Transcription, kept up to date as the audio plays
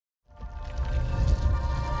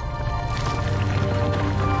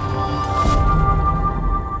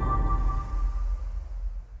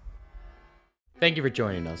Thank you for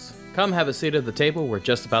joining us. Come have a seat at the table, we're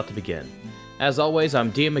just about to begin. As always,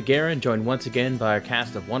 I'm Midgarin, joined once again by our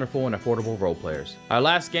cast of wonderful and affordable roleplayers. Our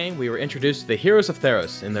last game, we were introduced to the heroes of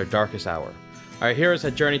Theros in their darkest hour. Our heroes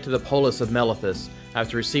had journeyed to the polis of Melithus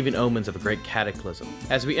after receiving omens of a great cataclysm.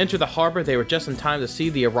 As we entered the harbor, they were just in time to see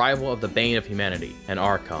the arrival of the bane of humanity, an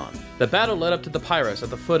Archon. The battle led up to the Pyrus at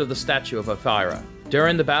the foot of the statue of Ophira.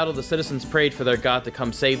 During the battle, the citizens prayed for their god to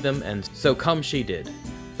come save them, and so come she did.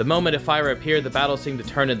 The moment Ophira appeared, the battle seemed to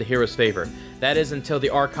turn in the hero's favor. That is until the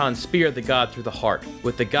Archon speared the god through the heart.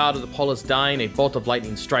 With the god of the polis dying, a bolt of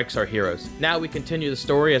lightning strikes our heroes. Now we continue the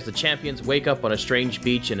story as the champions wake up on a strange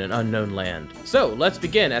beach in an unknown land. So, let's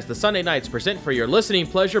begin as the Sunday Nights present for your listening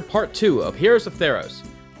pleasure Part 2 of Heroes of Theros,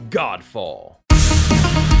 Godfall.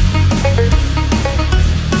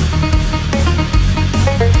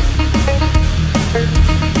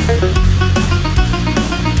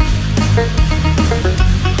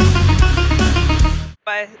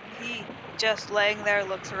 But he just laying there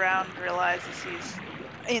looks around, realizes he's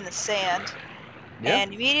in the sand,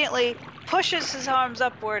 and immediately pushes his arms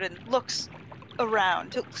upward and looks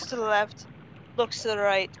around, looks to the left, looks to the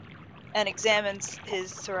right, and examines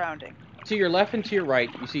his surrounding. To your left and to your right,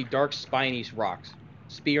 you see dark spiny rocks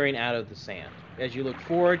spearing out of the sand. As you look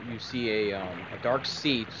forward, you see a dark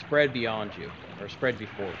sea spread beyond you, or spread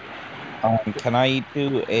before you. Can I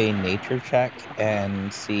do a nature check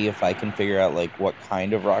and see if I can figure out like what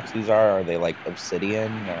kind of rocks these are? Are they like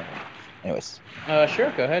obsidian or... Anyways.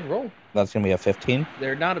 Sure, go ahead, roll. That's gonna be a 15.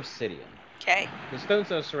 They're not obsidian. Okay. The stones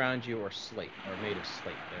that surround you are slate, or made of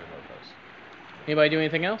slate. They're logos. Anybody do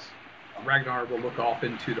anything else? Ragnar will look off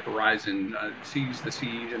into the horizon, sees the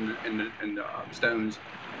seas and the stones,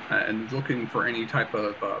 and looking for any type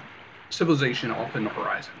of civilization off in the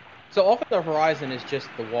horizon. So off at the horizon is just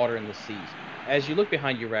the water and the seas. As you look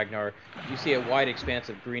behind you, Ragnar, you see a wide expanse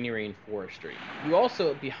of greenery and forestry. You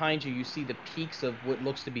also, behind you, you see the peaks of what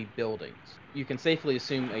looks to be buildings. You can safely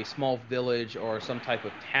assume a small village or some type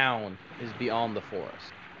of town is beyond the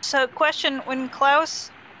forest. So, question, when Klaus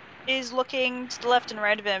is looking to the left and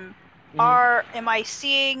right of him, am I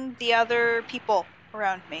seeing the other people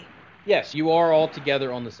around me? Yes, you are all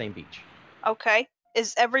together on the same beach. Okay.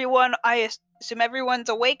 Is everyone, I assume everyone's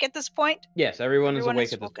awake at this point? Yes, everyone is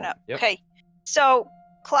awake at this point. Up. Yep. Okay. So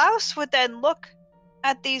Klaus would then look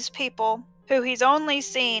at these people who he's only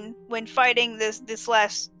seen when fighting this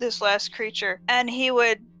last creature, and he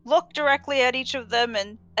would look directly at each of them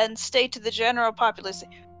and state to the general populace,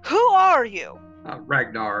 "Who are you?"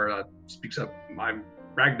 Ragnar speaks up. I'm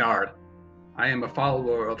Ragnar. I am a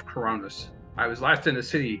follower of Coronis. I was last in the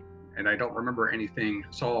city, and I don't remember anything.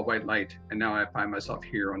 Saw a white light, and now I find myself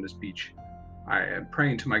here on this beach. I am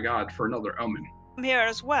praying to my god for another omen. I'm here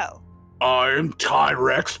as well. I am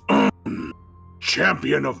Tyrex,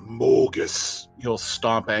 champion of Mogus. He'll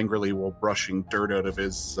stomp angrily while brushing dirt out of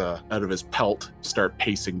his pelt, start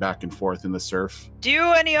pacing back and forth in the surf. Do you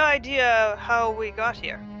have any idea how we got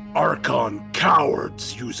here? Archon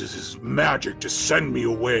Cowards uses his magic to send me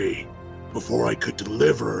away before I could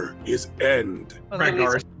deliver his end.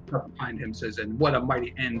 Ragnar behind him says, "And what a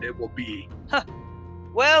mighty end it will be." Huh.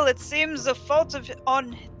 Well, it seems the fault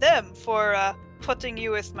on them for putting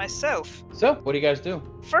you with myself. So, what do you guys do?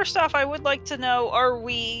 First off, I would like to know, are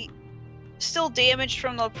we still damaged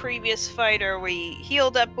from the previous fight? Are we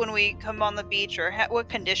healed up when we come on the beach, or what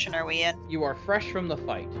condition are we in? You are fresh from the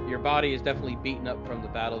fight. Your body is definitely beaten up from the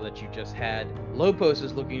battle that you just had. Lopos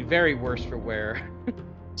is looking very worse for wear.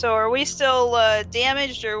 So are we still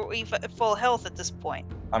damaged, or are we full health at this point?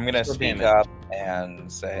 I'm gonna speak up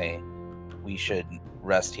and say we should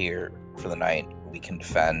rest here for the night. We can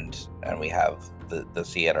defend, and we have the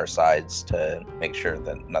sea at our sides to make sure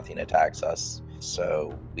that nothing attacks us.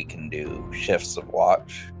 So we can do shifts of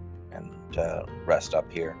watch and rest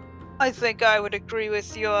up here. I think I would agree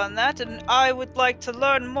with you on that, and I would like to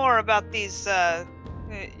learn more about these,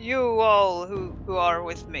 you all who are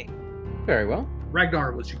with me. Very well.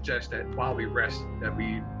 Ragnar would suggest that while we rest, that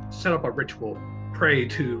we set up a ritual, pray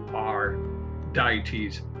to our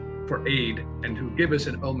deities for aid, and to give us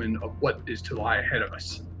an omen of what is to lie ahead of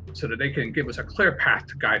us, so that they can give us a clear path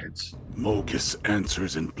to guidance. Mogus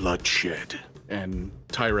answers in bloodshed. And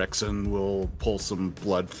Tyrexon will pull some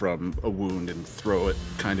blood from a wound and throw it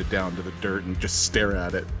kind of down to the dirt and just stare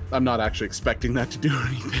at it. I'm not actually expecting that to do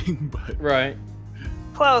anything, but... Right.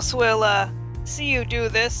 Klaus will see you do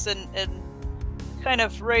this and kind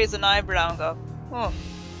of raise an eyebrow and go, "Oh,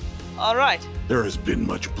 all right." There has been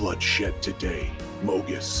much bloodshed today.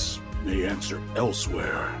 Mogus may answer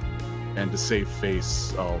elsewhere. And to save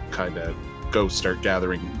face, I'll kind of go start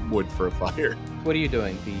gathering wood for a fire. What are you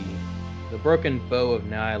doing? The broken bow of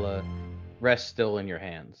Nyla rest still in your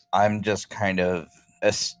hands. I'm just kind of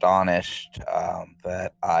astonished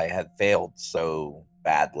that I had failed so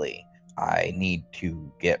badly. I need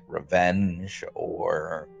to get revenge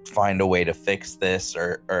or find a way to fix this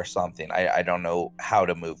or something. I don't know how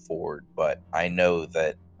to move forward, but I know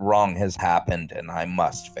that wrong has happened and I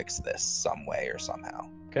must fix this some way or somehow.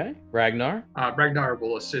 Okay, Ragnar? Ragnar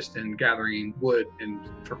will assist in gathering wood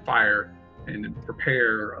for fire and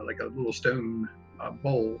prepare like a little stone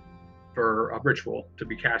bowl for a ritual to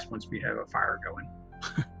be cast once we have a fire going.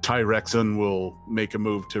 Tyrexon will make a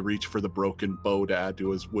move to reach for the broken bow to add to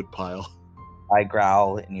his wood pile. I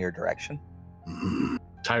growl in your direction.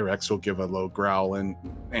 Tyrex will give a low growl and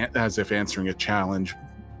as if answering a challenge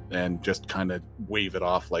and just kind of wave it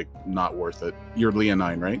off like not worth it. You're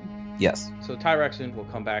Leonine, right? Yes. So Tyrexon will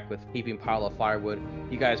come back with a heaping pile of firewood.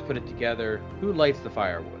 You guys put it together. Who lights the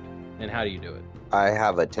firewood, and how do you do it? I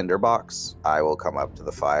have a tinderbox. I will come up to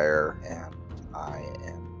the fire and I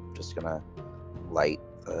am just gonna light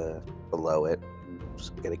below it and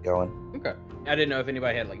just get it going. Okay. I didn't know if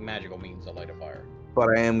anybody had like magical means to light a fire. But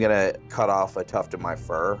I am gonna cut off a tuft of my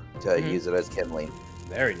fur to use it as kindling.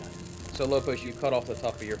 Very nice. So Lopos, you cut off the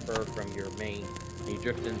top of your fur from your mane and you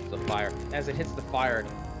drift into the fire. As it hits the fire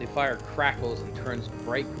crackles and turns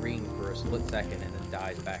bright green for a split second and then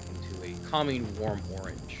dies back into a calming warm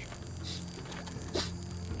orange.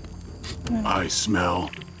 I smell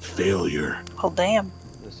failure. Oh, damn.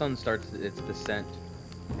 The sun starts its descent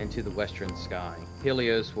into the western sky.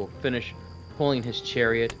 Helios will finish pulling his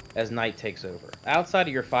chariot as night takes over. Outside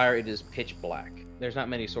of your fire, it is pitch black. There's not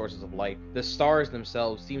many sources of light. The stars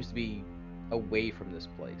themselves seems to be away from this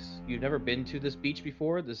place. You've never been to this beach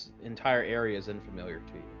before. This entire area is unfamiliar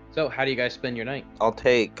to you. So how do you guys spend your night? I'll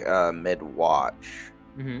take mid-watch.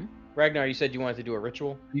 Ragnar, you said you wanted to do a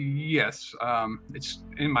ritual? Yes, it's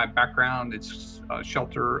in my background. It's a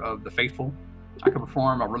shelter of the faithful. I can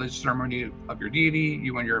perform a religious ceremony of your deity.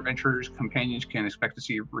 You and your adventurers, companions can expect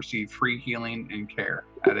to receive free healing and care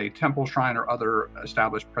at a temple, shrine, or other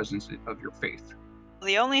established presence of your faith.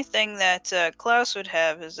 The only thing that Klaus would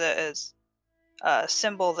have is a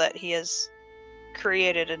symbol that he has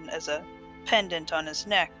created as a pendant on his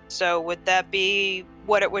neck. So would that be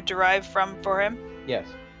what it would derive from for him? Yes.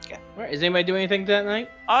 Okay. All right. Is anybody doing anything that night?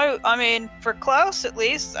 I mean, for Klaus at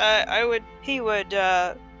least, he would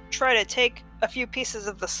try to take a few pieces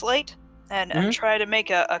of the slate and try to make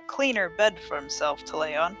a cleaner bed for himself to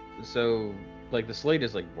lay on. So, like, the slate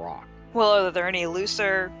is like rock. Well, are there any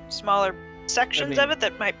looser, smaller sections of it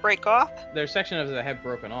that might break off? There's sections of it that have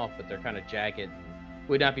broken off, but they're kind of jagged and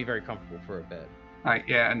would not be very comfortable for a bed. All right,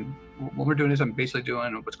 yeah, and what we're doing is I'm basically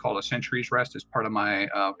doing what's called a century's rest as part of my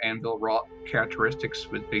anvil wrought characteristics,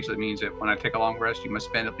 which basically means that when I take a long rest, you must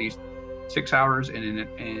spend at least 6 hours in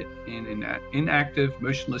an inactive,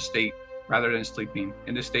 motionless state rather than sleeping.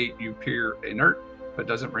 In this state, you appear inert, but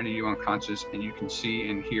doesn't render you unconscious, and you can see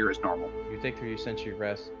and hear as normal. You take 3 century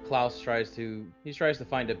rest. Klaus tries to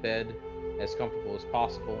find a bed as comfortable as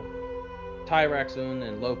possible. Tyrexon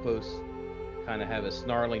and Lopos kind of have a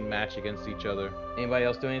snarling match against each other. Anybody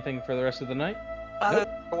else do anything for the rest of the night?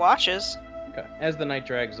 Watches. Okay. As the night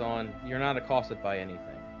drags on, you're not accosted by anything.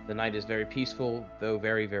 The night is very peaceful, though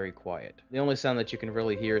very, very quiet. The only sound that you can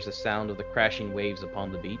really hear is the sound of the crashing waves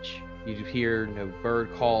upon the beach. You hear no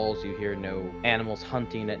bird calls, you hear no animals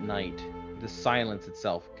hunting at night. The silence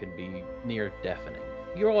itself can be near deafening.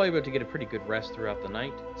 You're all able to get a pretty good rest throughout the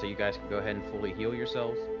night, so you guys can go ahead and fully heal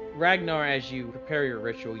yourselves. Ragnar, as you prepare your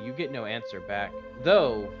ritual, you get no answer back,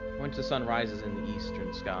 though once the sun rises in the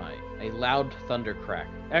eastern sky, a loud thunder crack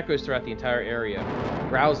echoes throughout the entire area,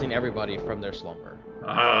 rousing everybody from their slumber.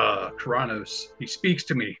 Kronos, he speaks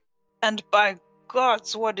to me. And by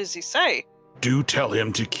gods, what does he say? Do tell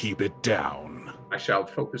him to keep it down. I shall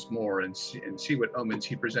focus more and see what omens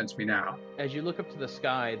he presents me now. As you look up to the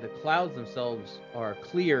sky, the clouds themselves are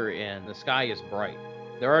clear and the sky is bright.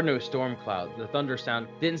 There are no storm clouds. The thunder sound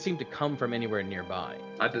didn't seem to come from anywhere nearby.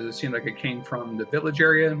 Does it seem like it came from the village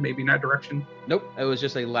area, maybe in that direction? Nope, it was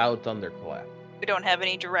just a loud thunderclap. We don't have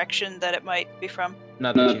any direction that it might be from.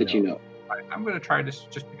 Not that you know. I'm going to try this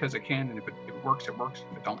just because I can, and if it works, it works.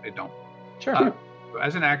 If it don't, it don't. Sure.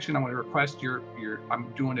 As an action, I'm going to request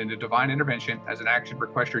I'm doing a divine intervention. As an action,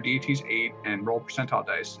 request your deity's aid and roll percentile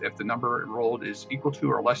dice. If the number rolled is equal to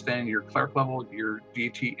or less than your cleric level, your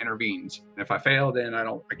deity intervenes. And if I fail, then I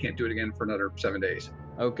can't do it again for another 7 days.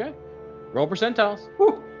 Okay. Roll percentiles.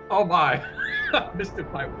 Whew. Oh my. Missed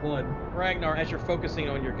it by 1. Ragnar, as you're focusing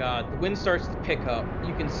on your god, the wind starts to pick up.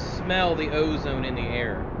 You can smell the ozone in the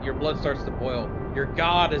air. Your blood starts to boil. Your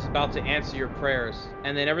god is about to answer your prayers,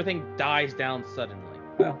 and then everything dies down suddenly.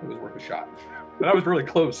 Well, it was worth a shot. That was really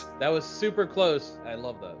close. That was super close. I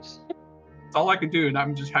love those. It's all I could do, and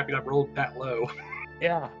I'm just happy that I rolled that low.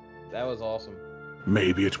 Yeah. That was awesome.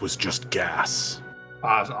 Maybe it was just gas. So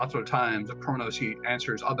other times, Kronos, he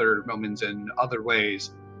answers other moments in other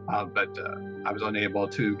ways, but I was unable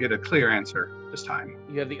to get a clear answer this time.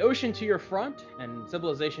 You have the ocean to your front and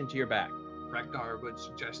civilization to your back. Ragnar would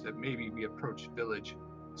suggest that maybe we approach the village,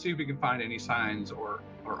 see if we can find any signs or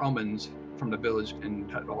omens from the village, and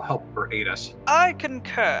that will help or aid us. I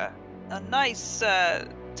concur. A nice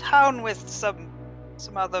town with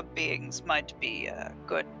some other beings might be a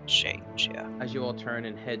good change, yeah. As you all turn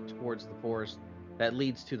and head towards the forest that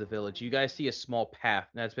leads to the village, you guys see a small path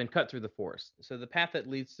that's been cut through the forest. So the path that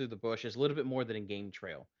leads through the bush is a little bit more than a game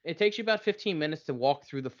trail. It takes you about 15 minutes to walk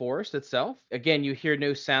through the forest itself. Again, you hear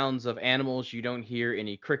no sounds of animals. You don't hear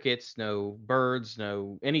any crickets, no birds,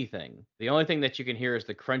 no anything. The only thing that you can hear is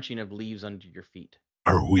the crunching of leaves under your feet.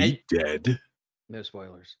 Are we dead? No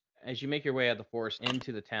spoilers. As you make your way out of the forest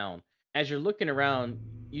into the town, as you're looking around,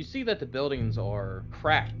 you see that the buildings are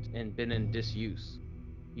cracked and been in disuse.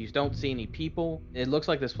 You don't see any people. It looks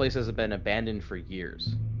like this place has been abandoned for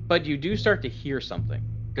years. But you do start to hear something.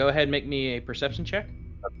 Go ahead and make me a perception check.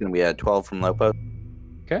 That's going to be a 12 from Lopo.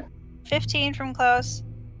 Okay. 15 from Klaus.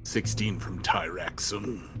 16 from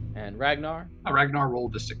Tyrexon. And Ragnar? Ragnar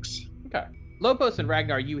rolled a 6. Okay. Lopos and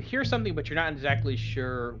Ragnar, you hear something, but you're not exactly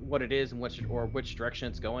sure what it is and which direction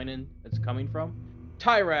it's going in, it's coming from.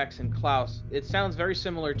 Tyrax and Klaus, it sounds very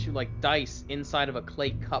similar to like dice inside of a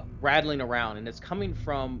clay cup rattling around, and it's coming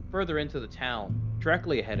from further into the town,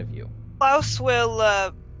 directly ahead of you. Klaus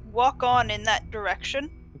will walk on in that direction.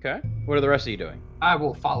 Okay. What are the rest of you doing? I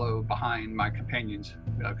will follow behind my companions,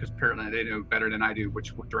 because apparently they know better than I do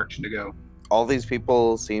what direction to go. All these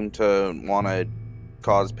people seem to want to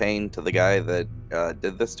cause pain to the guy that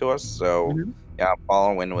did this to us, so yeah, I'm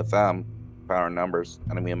following with them. Power in numbers,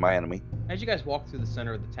 enemy of my enemy. As you guys walk through the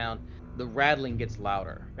center of the town, the rattling gets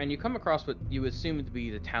louder, and you come across what you assume to be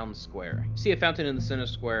the town square. You see a fountain in the center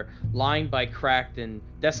square, lined by cracked and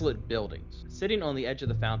desolate buildings. Sitting on the edge of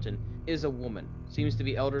the fountain is a woman, seems to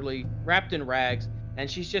be elderly, wrapped in rags, and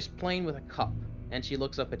she's just playing with a cup, and she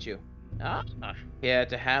looks up at you. Here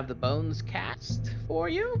to have the bones cast for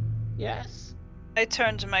you? Yes? I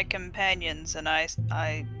turn to my companions and I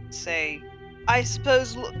say, I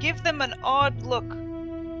suppose give them an odd look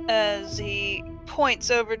as he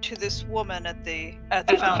points over to this woman at the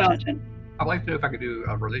fountain. I'd like to know if I could do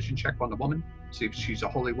a religion check on the woman, see if she's a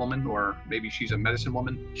holy woman or maybe she's a medicine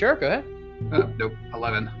woman. Sure, go ahead. Nope,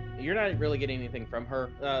 11. You're not really getting anything from her.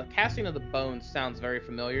 Casting of the bones sounds very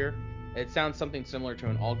familiar. It sounds something similar to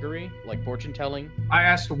an augury, like fortune telling. I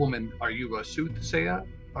asked the woman, are you a soothsayer?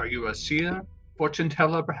 Are you a seer? Fortune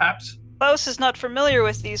teller, perhaps? Klaus is not familiar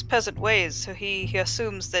with these peasant ways, so he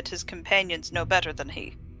assumes that his companions know better than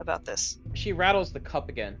he about this. She rattles the cup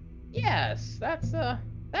again. Yes, that's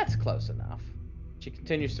close enough. She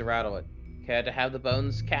continues to rattle it. Care to have the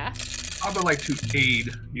bones cast? I would like to aid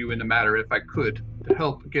you in the matter if I could, to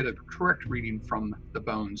help get a correct reading from the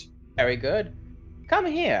bones. Very good. Come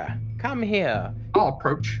here. Come here. I'll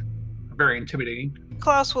approach. Very intimidating.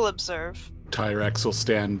 Klaus will observe. Tyrex will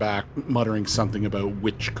stand back, muttering something about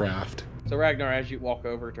witchcraft. So Ragnar, as you walk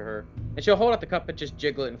over to her, and she'll hold out the cup and just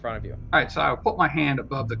jiggle it in front of you. All right, so I'll put my hand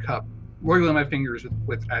above the cup, wiggling my fingers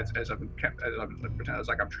as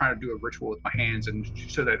like I'm trying to do a ritual with my hands, and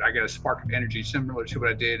so that I get a spark of energy similar to what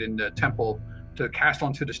I did in the temple to cast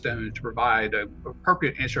onto the stone to provide an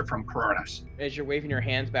appropriate answer from Kronos. As you're waving your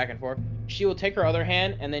hands back and forth, she will take her other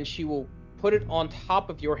hand and then she will put it on top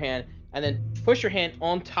of your hand and then push your hand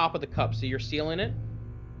on top of the cup so you're sealing it.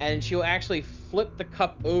 And she'll actually flip the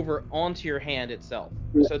cup over onto your hand itself,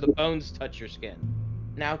 so the bones touch your skin.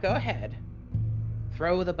 Now go ahead,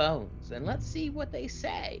 throw the bones, and let's see what they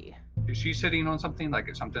say. Is she sitting on something, like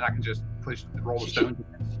it's something I can just roll the stones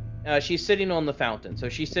against? She's sitting on the fountain, so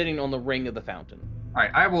she's sitting on the ring of the fountain. All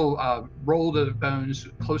right, I will roll the bones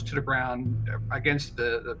close to the ground against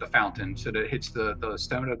the fountain so that it hits the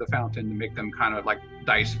stone of the fountain to make them kind of like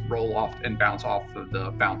dice roll off and bounce off of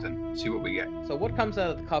the fountain. See what we get. So what comes out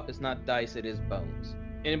of the cup is not dice, it is bones.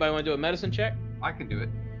 Anybody want to do a medicine check? I can do it.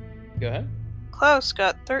 Go ahead. Klaus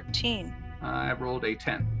got 13. I rolled a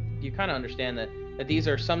 10. You kind of understand that these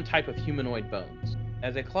are some type of humanoid bones.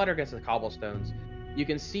 As they clutter against the cobblestones, you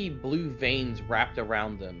can see blue veins wrapped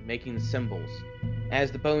around them, making symbols. As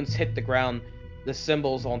the bones hit the ground, the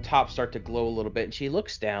symbols on top start to glow a little bit, and she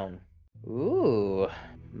looks down. Ooh,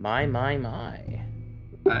 my.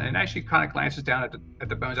 And as she kind of glances down at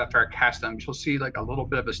the bones after I cast them, she'll see like a little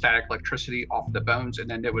bit of a static electricity off the bones, and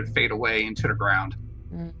then it would fade away into the ground.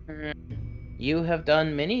 You have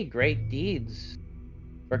done many great deeds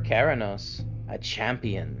for Keranos, a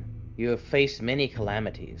champion. You have faced many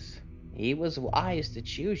calamities. He was wise to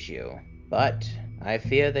choose you, but I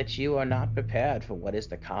fear that you are not prepared for what is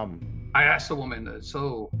to come. I asked the woman,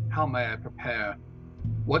 so how may I prepare?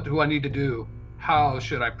 What do I need to do? How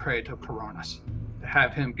should I pray to Coronis to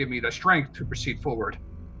have him give me the strength to proceed forward?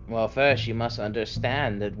 Well, first you must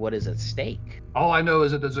understand that what is at stake. All I know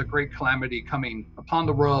is that there's a great calamity coming upon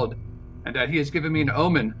the world, and that he has given me an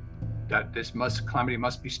omen that this calamity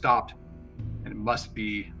must be stopped, and must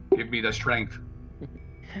be give me the strength.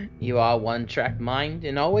 You are one-track mind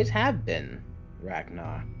and always have been,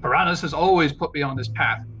 Ragnar. Coronis has always put me on this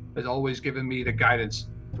path, has always given me the guidance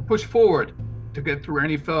to push forward, to get through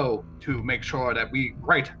any foe, to make sure that we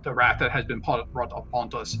right the wrath that has been brought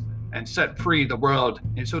upon us, and set free the world,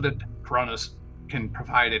 and so that Coronis can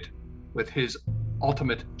provide it with his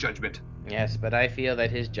ultimate judgment. Yes, but I feel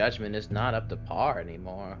that his judgment is not up to par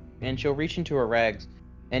anymore. And she'll reach into her rags,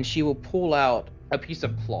 and she will pull out a piece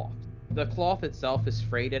of cloth. The cloth itself is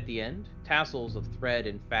frayed at the end. Tassels of thread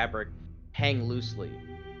and fabric hang loosely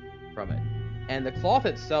from it. And the cloth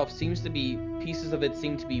itself pieces of it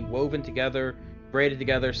seem to be woven together, braided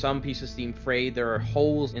together. Some pieces seem frayed. There are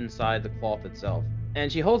holes inside the cloth itself.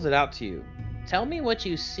 And she holds it out to you. Tell me what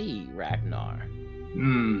you see, Ragnar.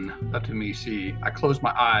 Let me see. I close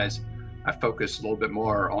my eyes. I focus a little bit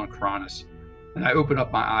more on Coronis. And I open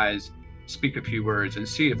up my eyes, speak a few words, and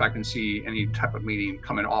see if I can see any type of meaning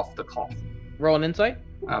coming off the cloth. Roll an insight.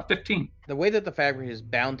 15. The way that the fabric is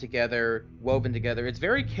bound together, woven together, it's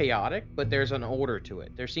very chaotic, but there's an order to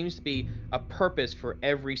it. There seems to be a purpose for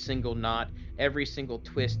every single knot, every single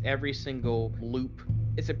twist, every single loop.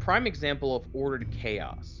 It's a prime example of ordered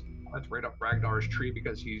chaos. That's right up Ragnar's tree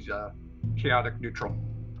because he's chaotic neutral.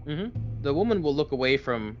 The woman will look away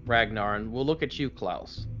from Ragnar and will look at you,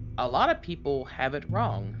 Klaus. A lot of people have it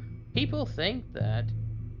wrong. People think that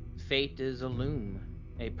fate is a loom,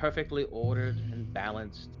 a perfectly ordered and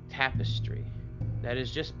balanced tapestry that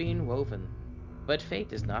is just being woven. But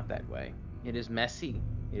fate is not that way. It is messy,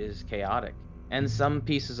 it is chaotic, and some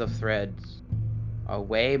pieces of threads are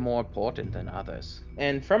way more important than others.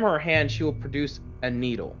 And from her hand, she will produce a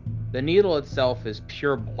needle. The needle itself is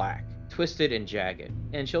pure black, twisted and jagged.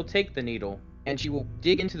 And she'll take the needle, and she will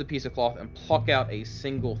dig into the piece of cloth and pluck out a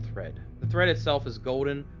single thread. The thread itself is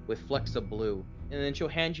golden with flecks of blue, and then she'll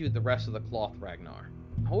hand you the rest of the cloth, Ragnar.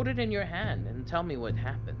 Hold it in your hand and tell me what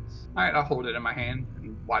happens. All right, I'll hold it in my hand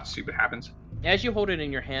and see what happens. As you hold it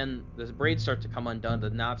in your hand, the braids start to come undone, the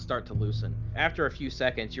knots start to loosen. After a few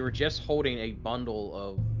seconds, you were just holding a bundle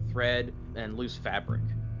of thread and loose fabric.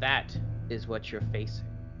 That is what you're facing.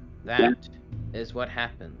 That is what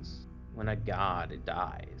happens when a god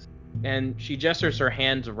dies. And she gestures her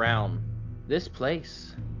hands around. This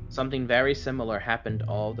place, something very similar happened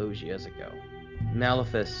all those years ago.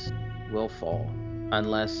 Maleficus will fall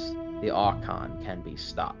unless the Archon can be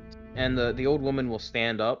stopped. And the old woman will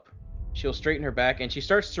stand up. She'll straighten her back and she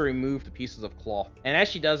starts to remove the pieces of cloth. And as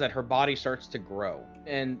she does that, her body starts to grow.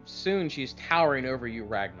 And soon she's towering over you,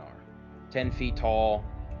 Ragnar. 10 feet tall,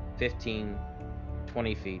 15,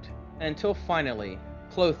 20 feet. Until finally,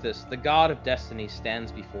 Clothis, the god of destiny,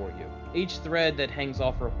 stands before you. Each thread that hangs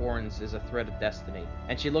off her horns is a thread of destiny,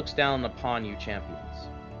 and she looks down upon you, champions.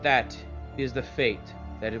 That is the fate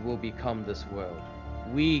that it will become this world.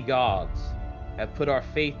 We gods have put our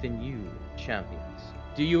faith in you, champions.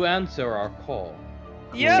 Do you answer our call?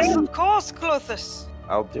 Yes, of course, Clothis.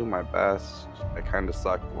 I'll do my best. I kind of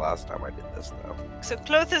sucked the last time I did this, though. So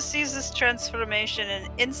Clothis sees this transformation and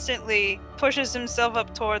instantly pushes himself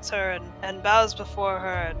up towards her and bows before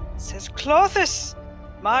her and says, Clothis,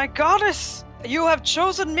 my goddess, you have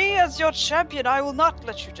chosen me as your champion. I will not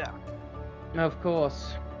let you down. Of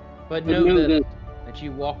course. But know that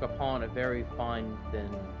you walk upon a very fine, thin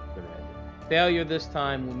thread. Failure this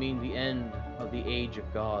time will mean the end of the Age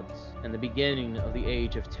of Gods and the beginning of the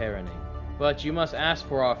Age of Tyranny. But you must ask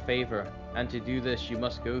for our favor, and to do this you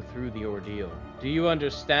must go through the ordeal. Do you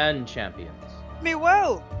understand, champions? Me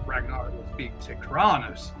well. Ragnar will speak to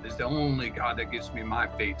Coronis is the only god that gives me my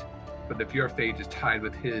fate. But if your fate is tied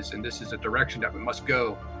with his, and this is a direction that we must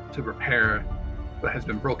go to repair what has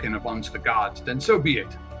been broken amongst the gods, then so be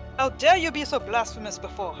it. How dare you be so blasphemous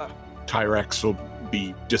before her? Tyrex will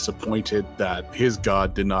be disappointed that his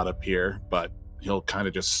god did not appear, but he'll kind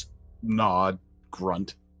of just nod,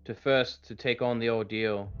 grunt. To take on the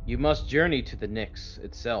ordeal, you must journey to the Nyx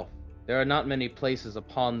itself. There are not many places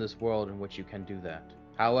upon this world in which you can do that.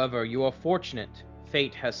 However, you are fortunate.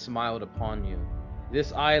 Fate has smiled upon you.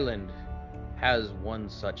 This island has one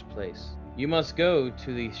such place. You must go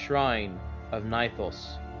to the shrine of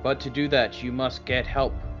Nithos, But to do that, you must get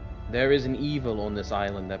help. There is an evil on this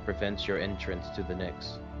island that prevents your entrance to the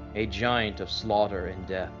Nyx. A giant of slaughter and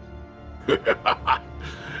death.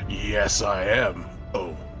 Yes, I am.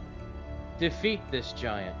 Oh. Defeat this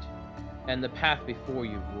giant, and the path before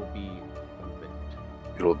you will be opened.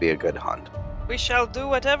 It will be a good hunt. We shall do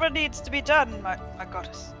whatever needs to be done, my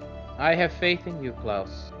goddess. I have faith in you,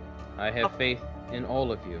 Klaus. I have faith in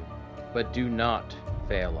all of you. But do not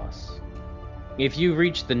fail us. If you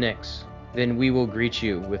reach the Nyx, then we will greet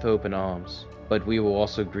you with open arms. But we will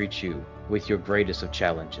also greet you with your greatest of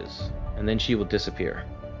challenges. And then she will disappear.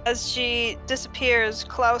 As she disappears,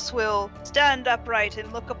 Klaus will stand upright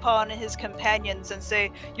and look upon his companions and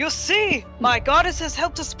say, "You see, my goddess has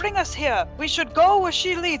helped us bring us here. We should go where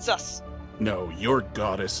she leads us." No, your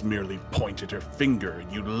goddess merely pointed her finger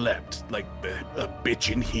and you leapt like a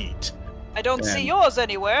bitch in heat. I don't see yours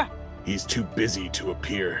anywhere. He's too busy to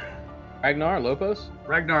appear. Ragnar, Lopos?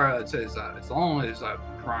 Ragnar says, as long as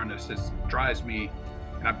Cronus drives me,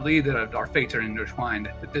 and I believe that our fates are intertwined,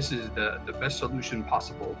 that this is the best solution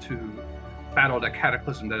possible to battle the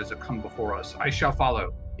cataclysm that has come before us. I shall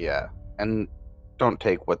follow. Yeah, and don't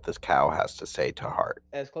take what this cow has to say to heart.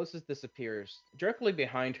 As close as this appears, directly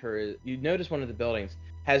behind her, you notice one of the buildings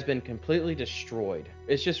has been completely destroyed.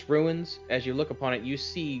 It's just ruins. As you look upon it, you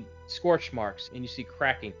see scorch marks and you see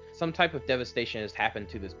cracking. Some type of devastation has happened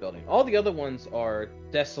to this building. All the other ones are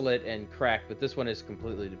desolate and cracked, but this one has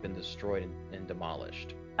completely been destroyed and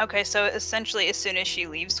demolished. Okay, so essentially as soon as she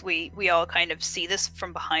leaves, we all kind of see this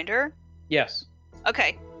from behind her? Yes.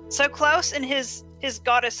 Okay, so Klaus in his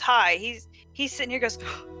goddess high, he's sitting here goes,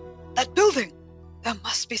 "That building! There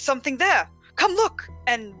must be something there! Come look!"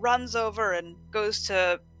 And runs over and goes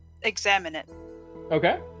to examine it.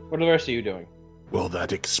 Okay. What are the rest of you doing? Well,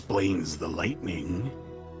 that explains the lightning.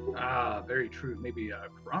 Ah, very true. Maybe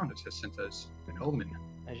Cronus has sent us an omen.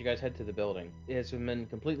 As you guys head to the building, it has been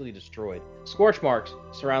completely destroyed. Scorch marks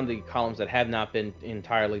surround the columns that have not been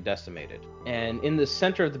entirely decimated. And in the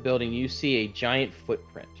center of the building, you see a giant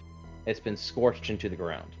footprint. It's been scorched into the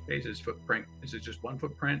ground. Daze's footprint. Is it just one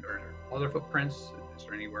footprint or are there other footprints? Is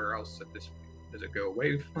there anywhere else that does it go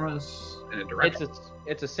away from us in a direction?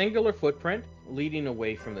 It's a singular footprint leading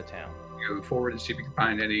away from the town. Go forward and see if we can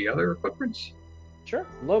find any other footprints. Sure.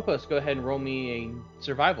 Lopos, go ahead and roll me a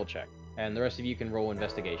survival check. And the rest of you can roll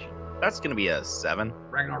investigation. That's going to be a 7.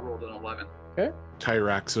 Ragnar rolled an 11. Okay.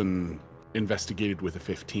 Tyraxon investigated with a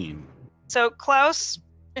 15. So Klaus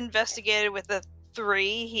investigated with a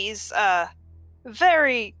 3. He's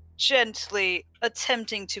very gently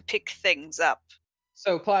attempting to pick things up.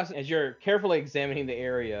 So, Klaus, as you're carefully examining the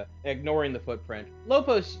area, ignoring the footprint,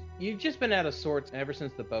 Lopos, you've just been out of sorts ever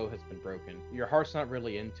since the bow has been broken. Your heart's not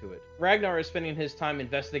really into it. Ragnar is spending his time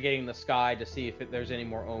investigating the sky to see if there's any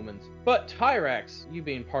more omens. But Tyrax, you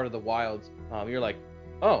being part of the wilds, you're like,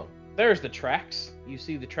 oh, there's the tracks. You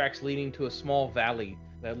see the tracks leading to a small valley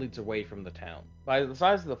that leads away from the town. By the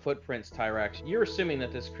size of the footprints, Tyrax, you're assuming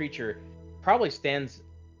that this creature probably stands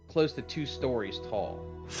close to 2 stories tall.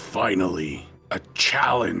 Finally, a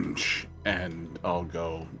challenge. And I'll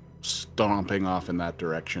go stomping off in that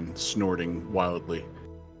direction, snorting wildly.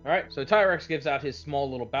 All right, so Tyrax gives out his small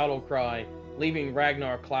little battle cry, leaving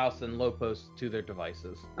Ragnar, Klaus, and Lopos to their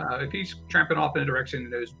devices. If he's tramping off in a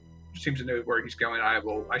direction and seems to know where he's going,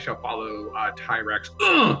 I shall follow Tyrax.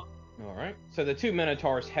 All right, so the 2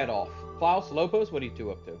 Minotaurs head off. Klaus, Lopos, what are you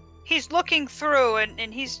 2 up to? He's looking through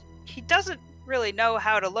and he doesn't really know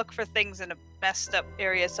how to look for things in a messed up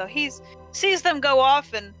area, so he sees them go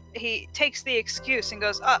off and he takes the excuse and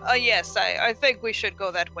goes, yes, I think we should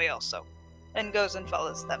go that way also, and goes and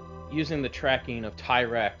follows them. Using the tracking of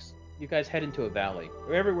Tyrax, you guys head into a valley.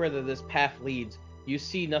 Everywhere that this path leads, you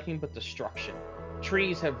see nothing but destruction.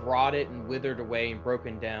 Trees have rotted and withered away and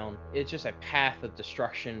broken down. It's just a path of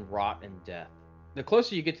destruction, rot, and death. The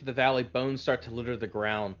closer you get to the valley, bones start to litter the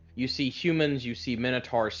ground. You see humans, you see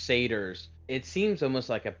minotaurs, satyrs. It seems almost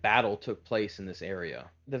like a battle took place in this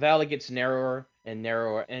area. The valley gets narrower and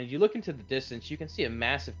narrower, and as you look into the distance, you can see a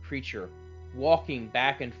massive creature walking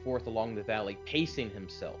back and forth along the valley, pacing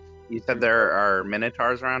himself. You said there are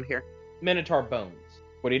minotaurs around here? Minotaur bones.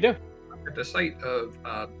 What do you do? At the sight of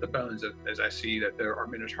the bones, as I see that there are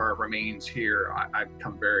minotaur remains here, I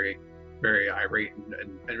become very, very irate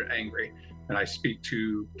and angry, and I speak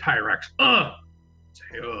to Tyrax.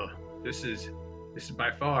 Say, this is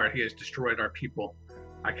by far, he has destroyed our people.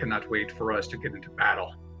 I cannot wait for us to get into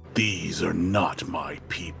battle. These are not my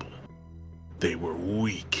people. They were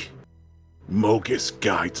weak. Mogus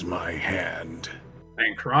guides my hand.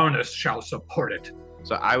 And Cronus shall support it.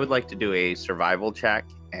 So I would like to do a survival check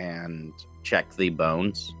and check the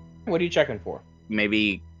bones. What are you checking for?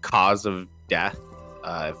 Maybe cause of death.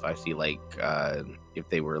 If I see like if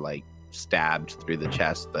they were like stabbed through the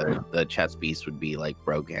chest, the chest piece would be like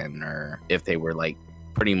broken, or if they were like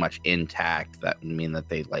pretty much intact, that would mean that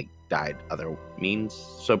they like died other means.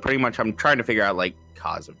 So pretty much I'm trying to figure out like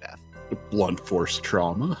cause of death. Blunt force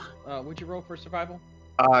trauma. Would you roll for survival?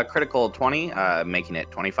 Critical 20, making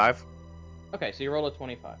it 25. Okay, so you roll a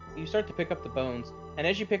 25. You start to pick up the bones, and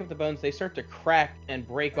as you pick up the bones, they start to crack and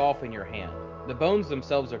break off in your hand. The bones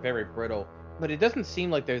themselves are very brittle, but it doesn't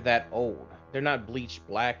seem like they're that old. They're not bleached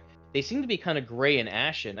black. They seem to be kind of gray and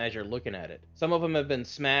ashen as you're looking at it. Some of them have been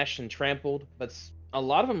smashed and trampled, but a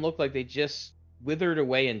lot of them look like they just withered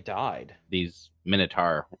away and died. These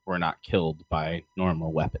Minotaur were not killed by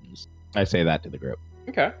normal weapons. I say that to the group.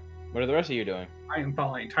 Okay. What are the rest of you doing? I am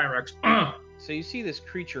following Tyrex. So you see this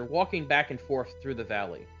creature walking back and forth through the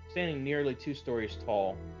valley, standing nearly 2 stories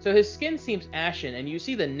tall. So his skin seems ashen, and you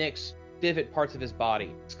see the nicks divot parts of his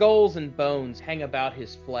body. Skulls and bones hang about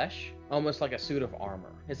his flesh, almost like a suit of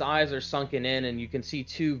armor. His eyes are sunken in, and you can see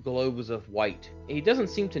 2 globes of white. He doesn't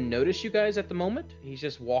seem to notice you guys at the moment. He's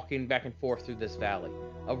just walking back and forth through this valley.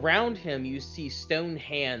 Around him, you see stone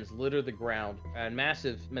hands litter the ground, and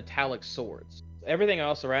massive metallic swords. Everything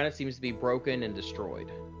else around it seems to be broken and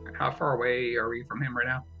destroyed. How far away are we from him right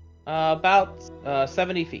now? About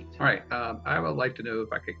 70 feet. All right. I would like to know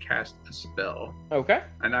if I could cast a spell. Okay.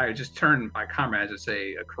 And I just turn my comrades and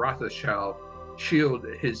say, Karatha shall shield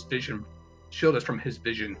us from his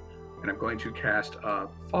vision. And I'm going to cast a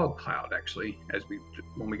fog cloud, actually,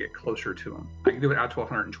 when we get closer to him. I can do it out to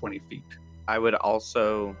 120 feet. I would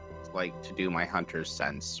also like to do my Hunter's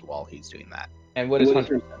Sense while he's doing that. And what is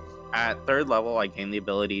Hunter's Sense? At 3rd level, I gain the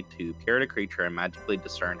ability to peer at a creature and magically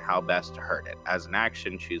discern how best to hurt it. As an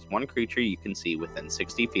action, choose one creature you can see within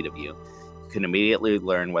 60 feet of you. You can immediately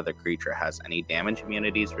learn whether the creature has any damage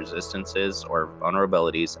immunities, resistances, or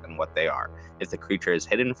vulnerabilities, and what they are. If the creature is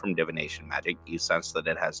hidden from divination magic, you sense that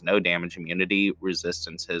it has no damage immunity,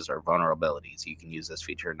 resistances, or vulnerabilities. You can use this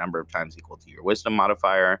feature a number of times equal to your wisdom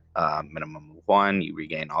modifier, minimum of 1. You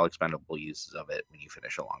regain all expendable uses of it when you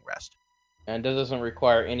finish a long rest. And it doesn't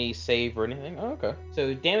require any save or anything? Oh, okay.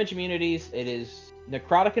 So damage immunities, it is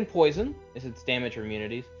necrotic and poison is its damage or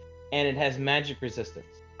immunities, and it has magic resistance.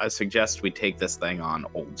 I suggest we take this thing on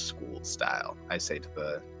old school style, I say to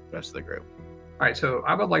the rest of the group. All right, so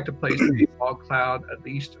I would like to place a fog cloud at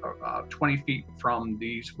least 20 feet from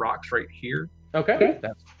these rocks right here. Okay.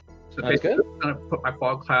 So That's good. I'm going to put my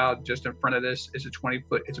fog cloud just in front of this. It's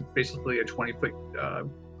basically a 20-foot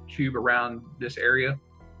cube around this area.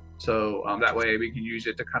 So that way we can use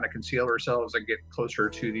it to kind of conceal ourselves and get closer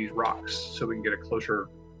to these rocks so we can get a closer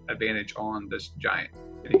advantage on this giant.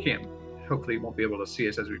 And hopefully he won't be able to see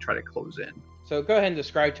us as we try to close in. So go ahead and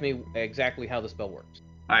describe to me exactly how the spell works.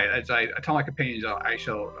 All right, as I tell my companions, I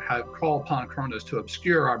shall call upon Kronos to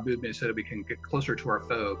obscure our movement so that we can get closer to our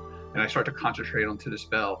foe. And I start to concentrate onto the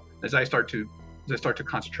spell. As I start to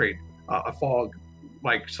concentrate, a fog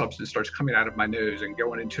like substance starts coming out of my nose and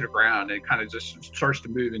going into the ground, and it kind of just starts to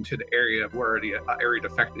move into the area of where the area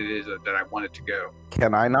affected is that I want it to go.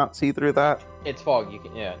 Can I not see through that? It's fog.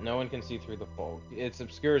 No one can see through the fog. It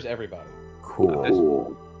obscures everybody. Cool. This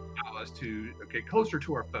will allow us to get closer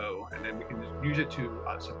to our foe, and then we can just use it to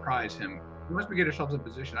surprise him. Once we get ourselves in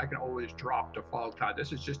position, I can always drop the fog cloud.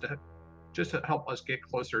 This is just to help us get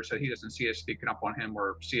closer so he doesn't see us sneaking up on him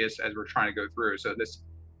or see us as we're trying to go through. So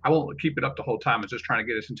I won't keep it up the whole time. It's just trying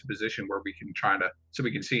to get us into position where we can so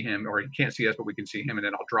we can see him, or he can't see us, but we can see him, and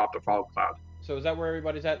then I'll drop the fog cloud. So is that where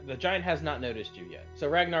everybody's at? The giant has not noticed you yet. So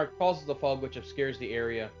Ragnar causes the fog, which obscures the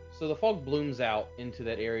area. So the fog blooms out into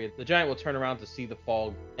that area. The giant will turn around to see the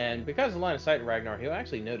fog, and because of the line of sight, Ragnar, he'll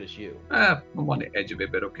actually notice you. I'm on the edge of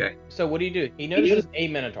it, but okay. So what do? He notices a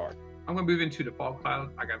Minotaur. I'm going to move into the fog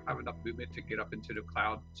cloud. I have enough movement to get up into the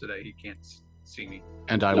cloud so that he can't see me.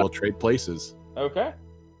 And I will trade places. Okay.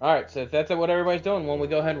 All right, so if that's what everybody's doing, why don't we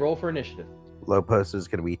go ahead and roll for initiative? Low post is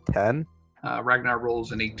going to be 10. Ragnar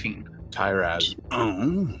rolls an 18. Tyraz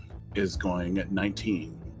is going at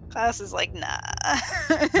 19. Class is like, nah.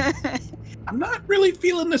 I'm not really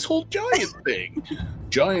feeling this whole giant thing.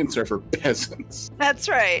 Giants are for peasants. That's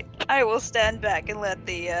right. I will stand back and let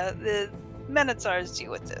the Minotaurs deal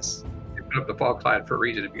with this. I put up the fog cloud for a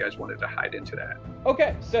reason if you guys wanted to hide into that.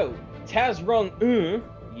 Okay, so Tazrung,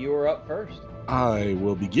 you are up first. I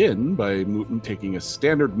will begin by taking a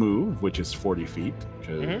standard move, which is 40 feet,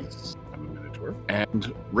 because I'm a Minotaur,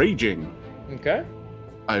 and raging. Okay.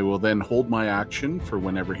 I will then hold my action for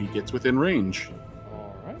whenever he gets within range.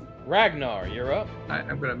 All right. Ragnar, you're up.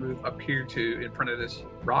 I'm going to move up here in front of this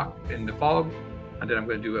rock in the fog, and then I'm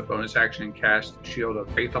going to do a bonus action and cast Shield of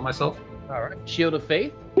Faith on myself. All right. Shield of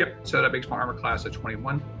Faith? Yep, so that makes my armor class a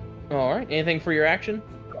 21. All right. Anything for your action?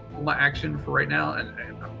 My action for right now, and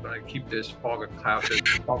I'm going to keep this fog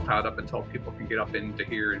cloud up until people can get up into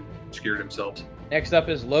here and secure themselves. Next up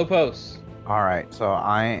is Lopos. All right, so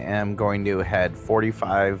I am going to head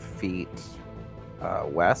 45 feet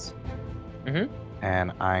west,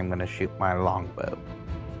 and I'm going to shoot my longbow.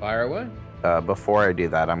 Fire away. Before I do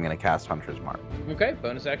that, I'm going to cast Hunter's Mark. Okay,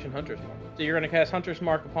 bonus action Hunter's Mark. So you're going to cast Hunter's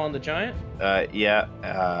Mark upon the giant? Yeah,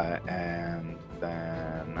 and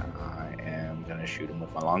then I am going to shoot him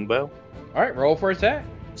with my longbow. All right, roll for attack.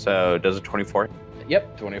 So does a 24?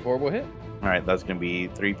 Yep, 24 will hit. All right, that's going to be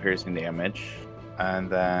 3 piercing damage. And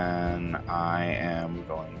then I am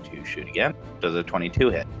going to shoot again. Does a 22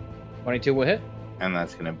 hit? 22 will hit. And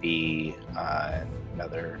that's going to be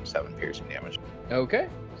another 7 piercing damage. Okay,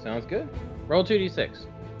 sounds good. Roll 2d6.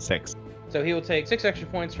 6. So he will take 6 extra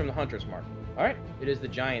points from the Hunter's Mark. All right, it is the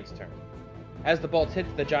giant's turn. As the bolt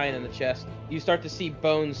hits the giant in the chest, you start to see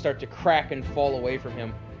bones start to crack and fall away from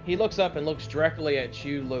him. He looks up and looks directly at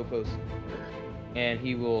you, Lopos, and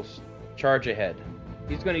he will charge ahead.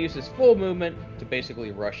 He's going to use his full movement to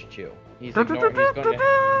basically rush at you. He's going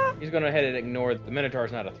to head and ignore the Minotaur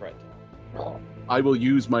is not a threat. I will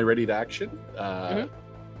use my ready to action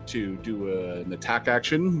to do an attack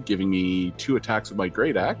action, giving me 2 attacks with my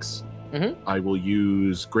great axe. I will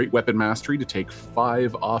use Great Weapon Mastery to take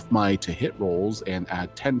 5 off my to hit rolls and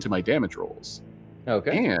add 10 to my damage rolls.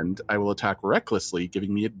 Okay. And I will attack recklessly,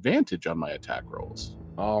 giving me advantage on my attack rolls.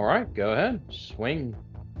 All right, go ahead. Swing.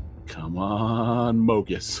 Come on,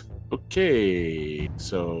 Mogus. Okay,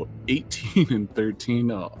 so 18 and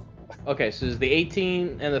 13. Oh. Okay, so is the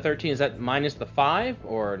 18 and the 13, is that minus the 5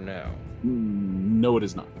 or no? No, it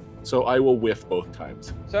is not. So I will whiff both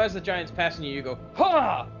times. So as the giant's passing you, you go,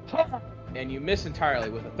 ha! Ha! And you miss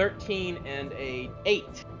entirely with a 13 and a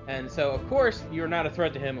 8. And so, of course, you're not a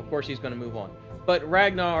threat to him. Of course, he's going to move on. But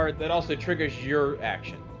Ragnar, that also triggers your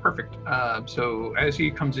action. Perfect. So as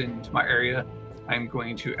he comes into my area, I'm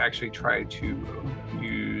going to actually try to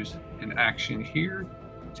use an action here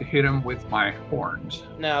to hit him with my horns.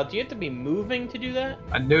 Now, do you have to be moving to do that?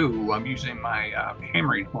 No, I'm using my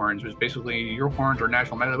hammering horns, which basically your horns are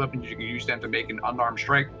natural melee weapons. You can use them to make an unarmed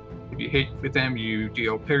strike. If you hit with them, you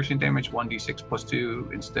deal piercing damage, 1d6 plus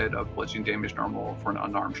 2, instead of bludgeoning damage normal for an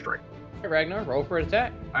unarmed strike. All right, Ragnar, roll for an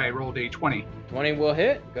attack. I rolled a 20. 20 will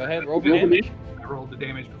hit. Go ahead, roll for damage. I rolled the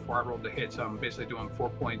damage before I rolled the hit, so I'm basically doing 4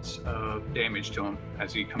 points of damage to him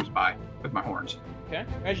as he comes by with my horns. Okay.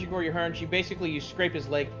 As you grow your horns, you scrape his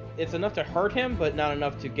leg. It's enough to hurt him, but not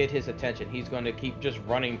enough to get his attention. He's going to keep just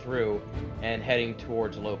running through and heading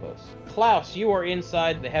towards Lopos. Klaus, you are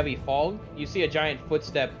inside the heavy fog. You see a giant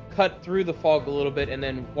footstep cut through the fog a little bit and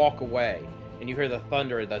then walk away. And you hear the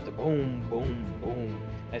thunder, the boom, boom, boom,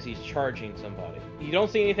 as he's charging somebody. You don't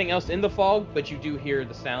see anything else in the fog, but you do hear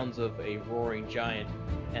the sounds of a roaring giant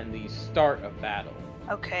and the start of battle.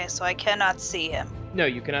 Okay, so I cannot see him. No,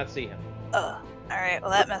 you cannot see him. Ugh. Alright,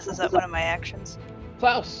 well that messes up one of my actions.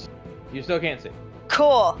 Klaus, you still can't see.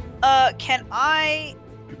 Cool. Can I...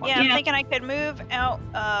 Yeah, I'm thinking I could move out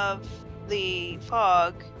of the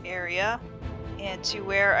fog area and to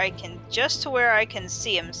where I can... Just to where I can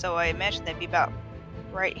see him, so I imagine they'd be about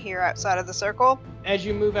right here outside of the circle. As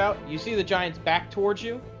you move out, you see the giant's back towards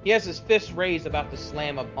you. He has his fist raised about to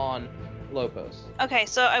slam upon Lopos. Okay,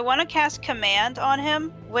 so I want to cast command on him,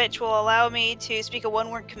 which will allow me to speak a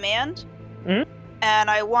one-word command.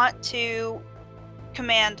 And I want to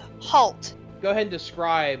command halt. Go ahead and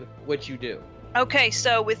describe what you do. Okay,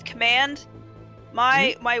 so with command,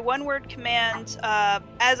 my one-word command,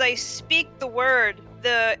 as I speak the word,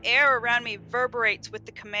 the air around me reverberates with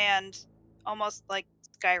the command, almost like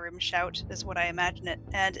Skyrim shout is what I imagine it,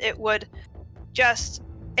 and it would just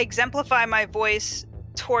exemplify my voice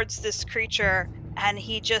towards this creature, and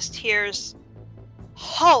he just hears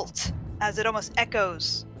halt as it almost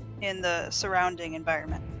echoes in the surrounding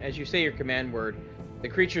environment. As you say your command word, the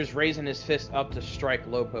creature's raising his fist up to strike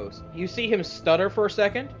Lopos. You see him stutter for a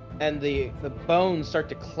second, and the bones start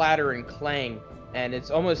to clatter and clang, and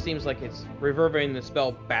it almost seems like it's reverberating the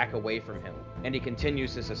spell back away from him, and he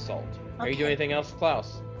continues his assault. Are you doing anything else,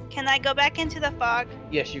 Klaus? Can I go back into the fog?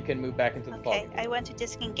 Yes, you can move back into the fog. Okay, I want to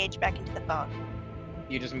disengage back into the fog.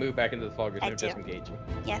 You just move back into the fog instead of do. disengaging.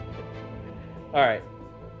 Yeah. Alright.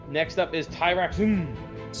 Next up is Tyrax.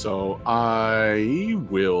 So I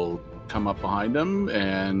will come up behind him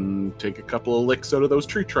and take a couple of licks out of those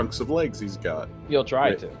tree trunks of legs he's got. You'll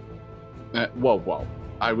try to. Whoa.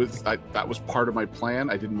 That was part of my plan.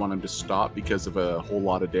 I didn't want him to stop because of a whole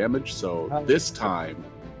lot of damage. So this time,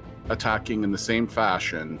 attacking in the same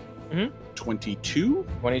fashion. 22.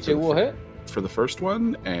 22 will hit. For the first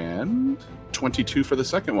one, and 22 for the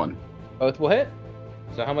second one. Both will hit.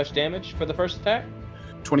 So how much damage for the first attack?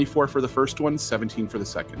 24 for the first one, 17 for the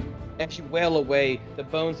second. As you wail away, the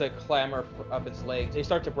bones that clamor up its legs, they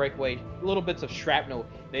start to break away. Little bits of shrapnel.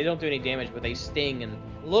 They don't do any damage, but they sting, and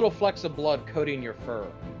little flecks of blood coating your fur.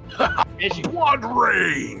 Blood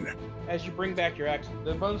rain! As you bring back your axe,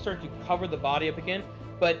 the bones start to cover the body up again.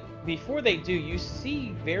 But before they do, you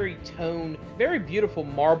see very toned, very beautiful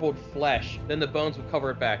marbled flesh. Then the bones will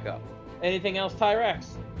cover it back up. Anything else,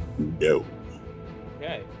 Tyrex? No.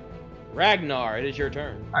 Okay. Ragnar, it is your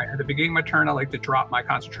turn. All right, at the beginning of my turn, I like to drop my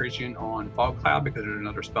concentration on Fog Cloud because there's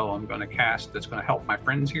another spell I'm going to cast that's going to help my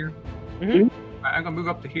friends here. I'm going to move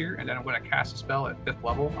up to here, and then I'm going to cast a spell at 5th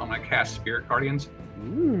level. I'm going to cast Spirit Guardians.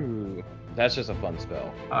 Ooh, that's just a fun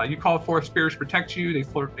spell. You call forth spirits to protect you. They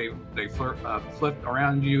flip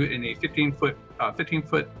around you in a 15 foot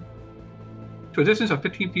to a distance of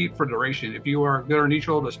 15 feet for duration. If you are good or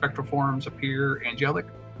neutral, the spectral forms appear angelic,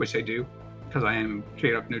 which they do, because I am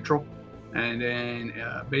chaotic neutral. And then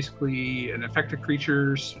basically an affected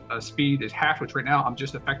creature's speed is half, which right now I'm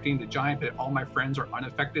just affecting the giant, but all my friends are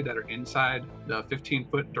unaffected that are inside the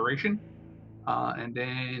 15-foot duration. And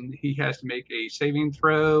then he has to make a saving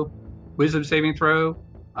throw, wisdom saving throw,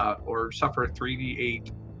 or suffer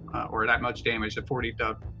 3d8 or that much damage at 40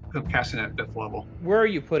 casting at 5th level. Where are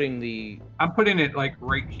you putting the... I'm putting it like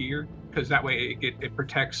right here, because that way it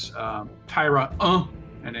protects Tyra,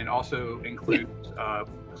 and then also includes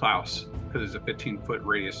Klaus, because it's a 15-foot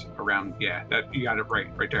radius around. Yeah, that you got it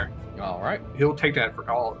right there. All right. He'll take that for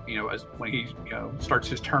all, as when he starts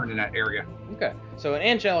his turn in that area. Okay. So an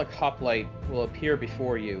angelic hoplite will appear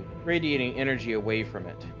before you, radiating energy away from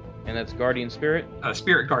it. And that's Guardian Spirit?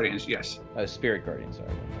 Spirit Guardians, yes. Spirit Guardian, sorry.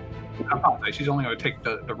 I apologize. He's only going to take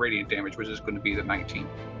the radiant damage, which is going to be the 19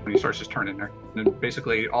 when he starts his turn in there. And then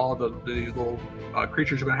basically all the little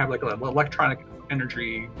creatures are going to have like an electronic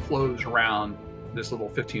energy flows around this little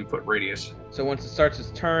 15-foot radius. So once it starts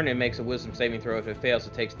its turn, it makes a wisdom saving throw. If it fails,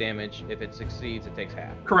 it takes damage. If it succeeds, it takes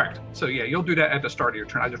half. Correct. So yeah, you'll do that at the start of your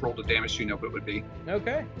turn. I just rolled the damage so you know what it would be.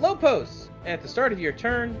 Okay. Lopos, at the start of your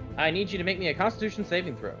turn, I need you to make me a Constitution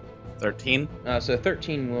saving throw. 13? So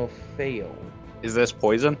 13 will fail. Is this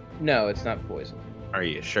poison? No, it's not poison. Are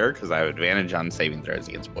you sure? Because I have advantage on saving throws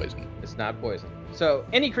against poison. It's not poison. So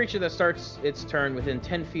any creature that starts its turn within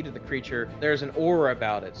 10 feet of the creature, there's an aura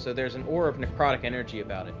about it. So there's an aura of necrotic energy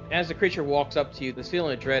about it. As the creature walks up to you, this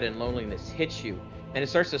feeling of dread and loneliness hits you, and it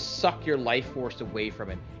starts to suck your life force away from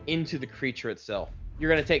it into the creature itself. You're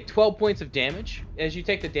going to take 12 points of damage. As you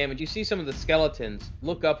take the damage, you see some of the skeletons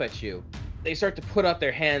look up at you. They start to put out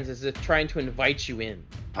their hands as if trying to invite you in.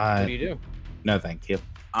 What do you do? No, thank you.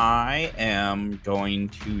 I am going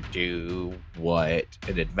to do what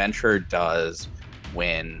an adventurer does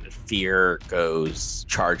when fear goes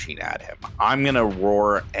charging at him. I'm going to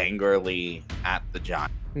roar angrily at the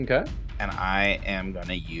giant. Okay. And I am going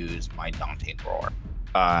to use my daunting roar.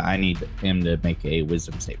 I need him to make a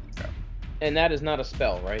wisdom saving throw. And that is not a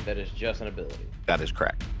spell, right? That is just an ability. That is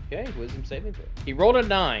correct. Okay, wisdom saving throw. He rolled a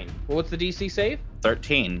 9. Well, what's the DC save?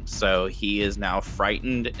 13. So he is now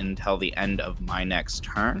frightened until the end of my next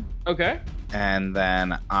turn. Okay. And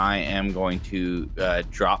then I am going to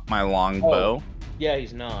drop my longbow. Yeah,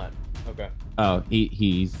 he's not. Okay. Oh,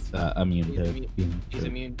 he's immune to being. He's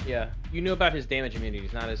immune. Yeah, you knew about his damage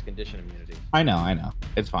immunities, not his condition immunities. I know.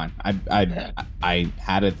 It's fine. I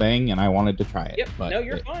had a thing and I wanted to try it. Yep. But no,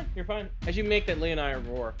 you're fine. You're fine. As you make that Leonine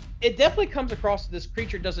roar, it definitely comes across this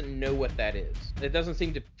creature doesn't know what that is. It doesn't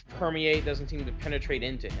seem to permeate. Doesn't seem to penetrate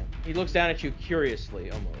into him. He looks down at you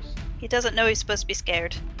curiously, almost. He doesn't know he's supposed to be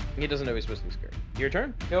scared. He doesn't know he's supposed to be scared. Your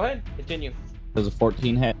turn. Go ahead. Continue. Does a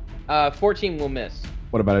 14 hit? 14 will miss.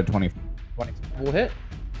 What about a 20? 20 will hit.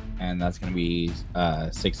 And that's going to be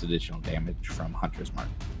 6 additional damage from Hunter's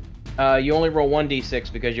Mark. You only roll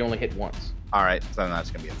 1d6 because you only hit once. All right, so that's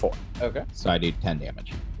going to be a 4. Okay. So I do 10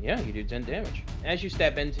 damage. Yeah, you do 10 damage. As you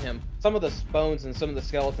stab into him, some of the bones and some of the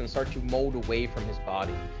skeletons start to mold away from his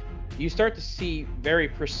body. You start to see very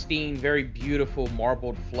pristine, very beautiful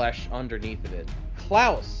marbled flesh underneath of it.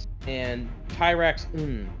 Klaus and Tyrax,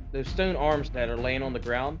 those stone arms that are laying on the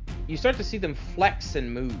ground, you start to see them flex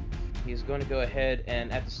and move. He's going to go ahead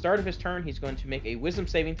and at the start of his turn, he's going to make a wisdom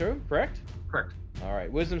saving throw, correct? Correct. All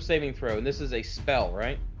right, wisdom saving throw, and this is a spell,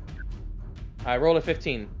 right? I rolled a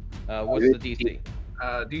 15. What's the DC?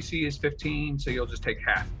 DC is 15, so you'll just take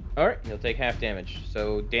half. All right, he'll take half damage.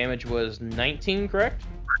 So damage was 19, correct?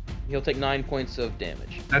 He'll take 9 points of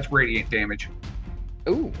damage. That's radiant damage.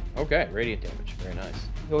 Ooh, okay, radiant damage. Very nice.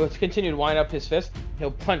 He'll continue to wind up his fist.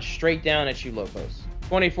 he'll punch straight down at you, Lopos.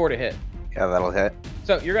 24 to hit. Yeah, that'll hit.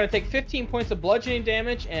 So you're going to take 15 points of bludgeoning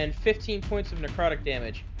damage and 15 points of necrotic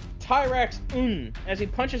damage. Tyrax, as he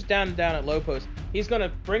punches down at Lopos, he's going to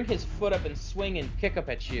bring his foot up and swing and kick up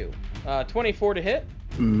at you. 24 to hit.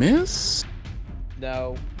 Miss?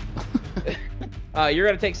 No. You're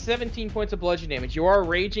going to take 17 points of bludgeoning damage. You are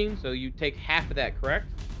raging, so you take half of that, correct?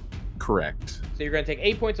 Correct. So you're going to take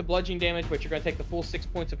 8 points of bludgeoning damage, but you're going to take the full 6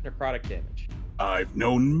 points of necrotic damage. I've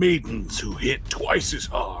known maidens who hit twice as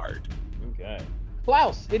hard. Okay.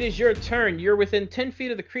 Klaus, it is your turn. You're within 10 feet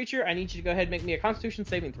of the creature. I need you to go ahead and make me a Constitution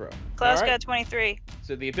saving throw. Klaus All right? got 23.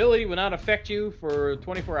 So the ability will not affect you for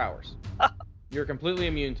 24 hours. You're completely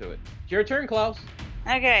immune to it. It's your turn, Klaus.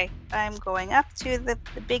 Okay, I'm going up to the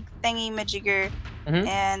big thingy majigger,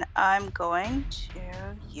 and I'm going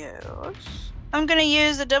to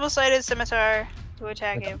use the double-sided scimitar to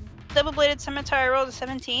attack him. Double-bladed scimitar, I rolled a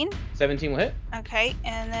 17. 17 will hit. Okay,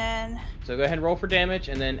 and then... So go ahead and roll for damage,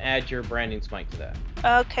 and then add your branding smite to that.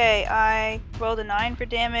 Okay, I rolled a 9 for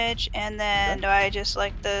damage, and then do I just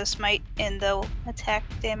like the smite in the attack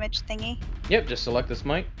damage thingy? Yep, just select the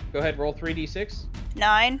smite. Go ahead, roll 3d6.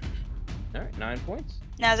 9. All right, 9 points.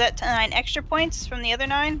 Now is that 9 extra points from the other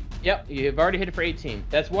 9? Yep, you've already hit it for 18.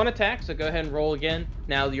 That's one attack, so go ahead and roll again.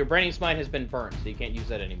 Now your branding smite has been burnt, so you can't use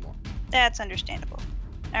that anymore. That's understandable.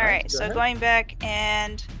 All Alright, right, go so ahead. going back,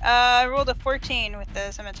 and I rolled a 14 with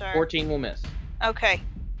the scimitar. 14 will miss. Okay.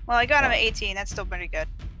 Well, I got him at 18. That's still pretty good.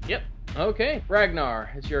 Yep. Okay, Ragnar,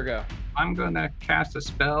 it's your go. I'm going to cast a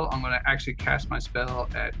spell. I'm going to actually cast my spell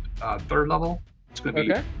at 3rd level. It's going to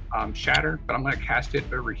be Shatter, but I'm going to cast it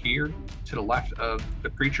over here to the left of the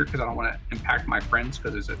creature because I don't want to impact my friends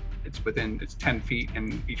because it's 10 feet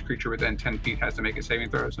and each creature within 10 feet has to make a saving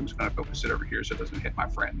throw. So I'm just going to focus it over here so it doesn't hit my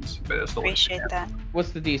friends. But it'll still Appreciate that.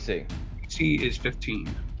 What's the DC? DC is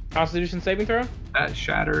 15. Constitution saving throw? That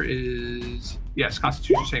Shatter is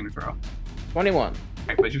Constitution saving throw. 21.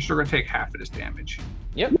 Okay, but you're still going to take half of this damage.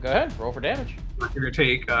 Yep, go ahead, roll for damage. You're going to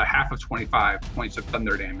take half of 25 points of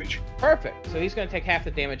thunder damage. Perfect. So he's going to take half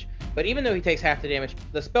the damage, but even though he takes half the damage,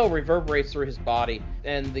 the spell reverberates through his body,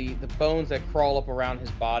 and the bones that crawl up around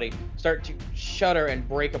his body start to shudder and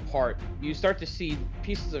break apart. You start to see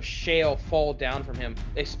pieces of shale fall down from him,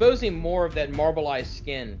 exposing more of that marbleized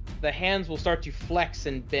skin. The hands will start to flex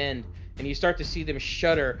and bend, and you start to see them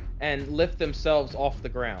shudder and lift themselves off the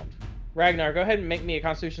ground. Ragnar, go ahead and make me a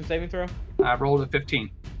Constitution saving throw. I rolled a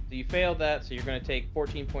 15. So you failed that, so you're going to take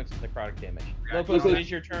 14 points of necrotic damage. Lopos, it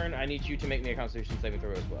is your turn. I need you to make me a Constitution saving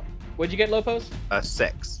throw as well. What'd you get, Lopos? A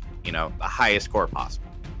 6. You know, the highest score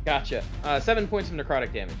possible. Gotcha. 7 points of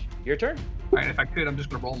necrotic damage. Your turn. All right, if I could, I'm just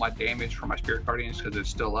going to roll my damage for my Spirit Guardians because it's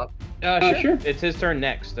still up. Sure. It's his turn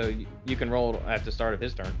next, so you can roll at the start of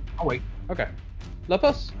his turn. Oh, wait. Okay.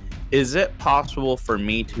 Lopos? Is it possible for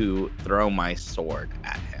me to throw my sword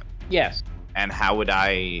at him? Yes. And how would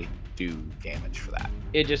I do damage for that?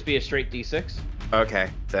 It'd just be a straight D6. Okay,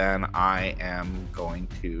 then I am going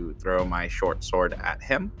to throw my short sword at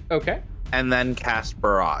him. Okay. And then cast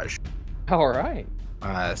Barrage. All right.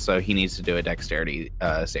 So he needs to do a dexterity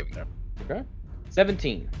saving throw. Okay.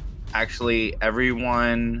 17. Actually,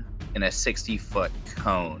 everyone in a 60-foot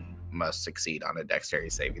cone must succeed on a dexterity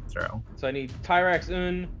saving throw. So I need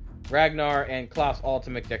Tyrax, Ragnar, and Klaus all to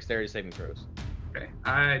make dexterity saving throws. Okay,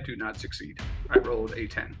 I do not succeed. I rolled a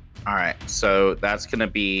 10. All right, so that's going to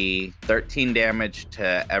be 13 damage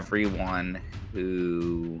to everyone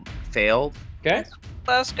who failed. Okay.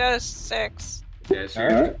 Klaus got a 6. Yeah, so All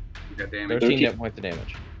right. you got damage. 13 points of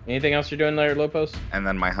damage. Anything else you're doing there, Lopos? And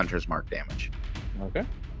then my Hunter's Mark damage. Okay.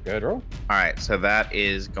 Good roll. All right, so that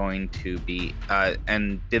is going to be.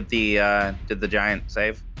 And did the giant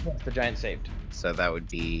save? Yes, the giant saved. So that would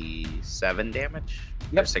be 7 damage.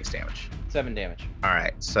 Yep. Or 6 damage. 7 damage. All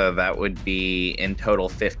right, so that would be in total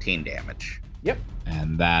 15 damage. Yep.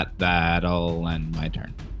 And that'll end my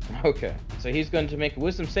turn. Okay. So he's going to make a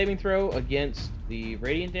wisdom saving throw against the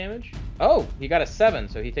radiant damage. Oh, he got a 7,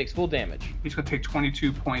 so he takes full damage. He's going to take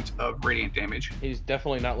 22 points of radiant damage. He's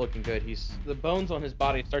definitely not looking good. The bones on his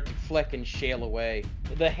body start to fleck and shale away.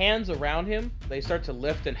 The hands around him, they start to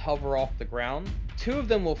lift and hover off the ground. 2 of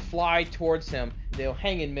them will fly towards him. They'll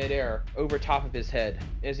hang in midair over top of his head.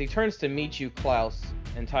 As he turns to meet you, Klaus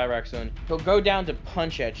and Tyraxun, he'll go down to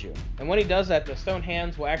punch at you. And when he does that, the stone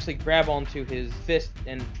hands will actually grab onto his fist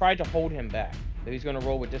and try to hold him back. So he's going to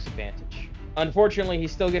roll with disadvantage. Unfortunately, he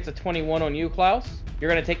still gets a 21 on you, Klaus.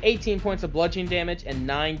 You're going to take 18 points of bludgeoning damage and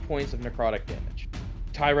 9 points of necrotic damage.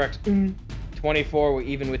 Tyrex, 24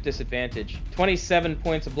 even with disadvantage. 27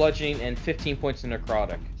 points of bludgeoning and 15 points of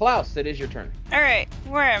necrotic. Klaus, it is your turn. Alright,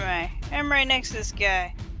 where am I? I'm right next to this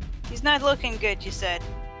guy. He's not looking good, you said.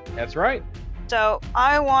 That's right. So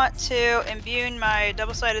I want to imbue my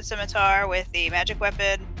double-sided scimitar with the magic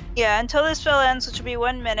weapon. Yeah, until this spell ends, which will be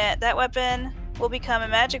 1 minute, that weapon will become a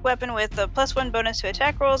magic weapon with a +1 bonus to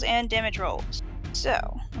attack rolls and damage rolls.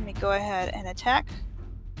 So let me go ahead and attack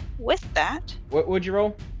with that. What would you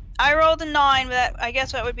roll? I rolled a 9, but I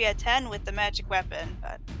guess that would be a 10 with the magic weapon.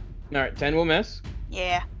 But All right, 10 will miss.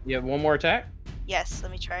 yeah. You have one more attack. Yes,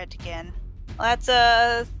 let me try it again. Well, that's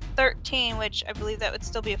a 13, which I believe that would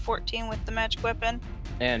still be a 14 with the magic weapon.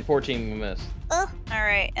 And 14 will miss. Oh, all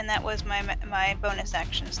right, and that was my bonus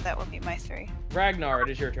action, so that will be my 3. Ragnar, it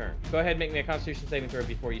is your turn. Go ahead and make me a Constitution saving throw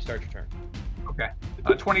before you start your turn. Okay.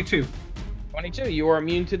 22. 22. You are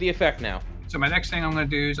immune to the effect now. So my next thing I'm going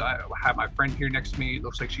to do is I have my friend here next to me. It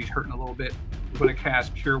looks like she's hurting a little bit. I'm going to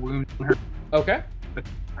cast Cure Wound on her Okay.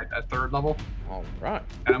 at 3rd level. All right.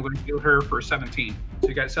 And I'm going to heal her for 17. So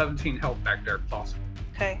you got 17 health back there, Klaus.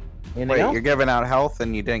 Okay. Anything Wait, else? you're giving out health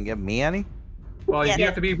and you didn't give me any? Well, Yeah. you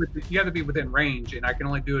have to be within range, and I can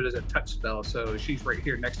only do it as a touch spell. So she's right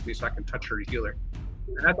here next to me, so I can touch her to heal her.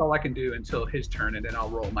 And that's all I can do until his turn, and then I'll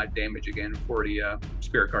roll my damage again for the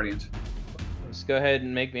Spirit Guardians. Just go ahead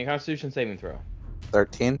and make me a Constitution saving throw.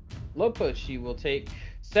 13. Lopus, you will take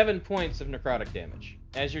 7 points of necrotic damage.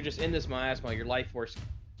 As you're just in this miasma, your life force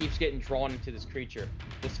keeps getting drawn into this creature.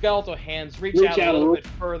 The skeletal hands reach out a little bit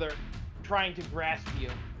further, trying to grasp you.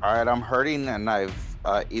 All right, I'm hurting and I've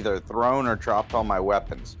either thrown or dropped all my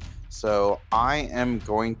weapons. So I am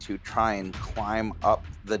going to try and climb up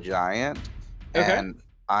the giant, and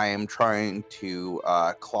I am trying to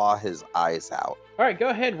claw his eyes out. All right, go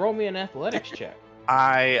ahead, roll me an athletics check.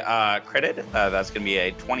 I critted. That's going to be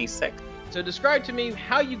a 26. So describe to me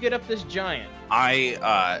how you get up this giant.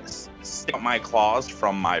 I stick my claws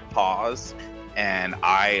from my paws, and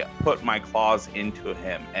I put my claws into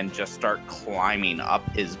him and just start climbing up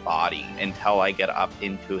his body until I get up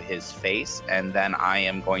into his face, and then I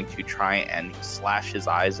am going to try and slash his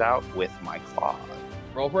eyes out with my claw.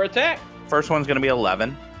 Roll for attack. First one's going to be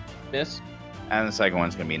 11, Miss. and the second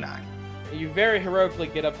one's going to be 9. You very heroically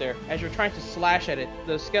get up there. As you're trying to slash at it,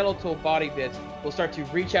 the skeletal body bits will start to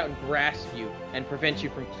reach out and grasp you and prevent you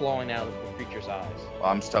from clawing out of the creature's eyes. Well,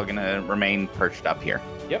 I'm still going to remain perched up here.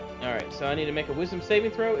 Yep. All right, so I need to make a wisdom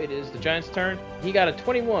saving throw. It is the giant's turn. He got a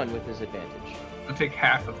 21 with his advantage. I'll take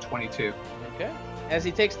half of 22. Okay. As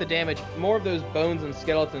he takes the damage, more of those bones and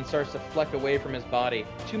skeletons starts to fleck away from his body.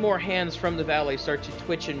 2 more hands from the valley start to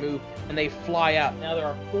twitch and move, and they fly out. Now there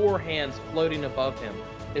are 4 hands floating above him.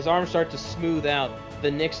 His arms start to smooth out. The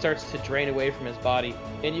nick starts to drain away from his body,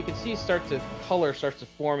 and you can see color starts to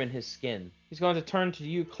form in his skin. He's going to turn to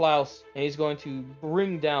you, Klaus, and he's going to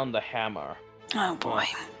bring down the hammer. Oh boy.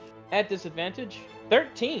 At disadvantage,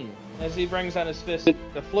 13. As he brings out his fist,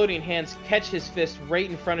 the floating hands catch his fist right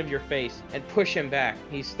in front of your face and push him back.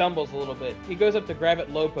 He stumbles a little bit. He goes up to grab at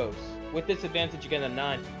Lopos. With disadvantage again, a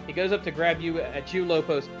 9. He goes up to grab you,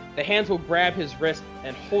 Lopos. The hands will grab his wrist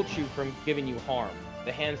and hold you from giving you harm.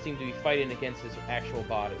 The hands seem to be fighting against his actual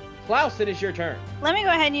body. Klaus, it is your turn. Let me go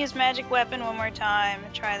ahead and use magic weapon one more time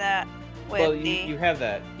and try that with Well, you have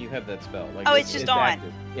that spell. Like, Oh, it's just on.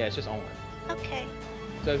 active. Yeah, it's just on. Okay,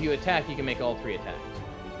 So if you attack, you can make all 3 attacks.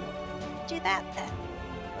 do that then.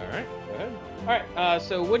 All right, go ahead. All right,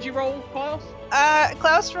 so what'd you roll, Klaus?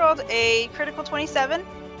 Klaus rolled a critical 27.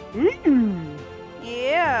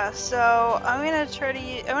 Yeah, so I'm gonna try to.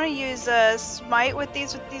 I'm gonna use smite with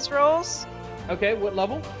these rolls. Okay, what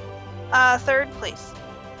level? 3rd, please.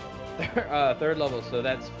 3rd level, so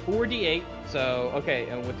that's 4d8. So, okay,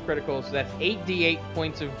 and with critical, so that's 8d8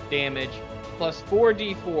 points of damage, plus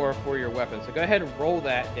 4d4 for your weapon. So go ahead and roll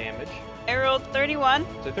that damage. I rolled 31.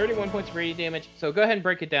 So 31 points of radiant damage. So go ahead and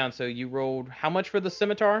break it down. So you rolled how much for the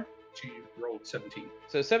scimitar? She rolled 17.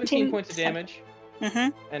 So 17 points of damage. Mm-hmm.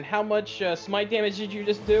 And how much smite damage did you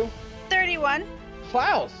just do? 31.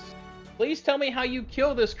 Klaus, please tell me how you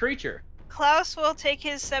kill this creature. Klaus will take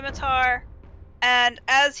his scimitar, and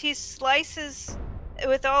as he slices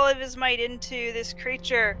with all of his might into this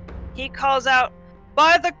creature, he calls out,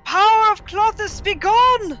 "By the power of Clothis, be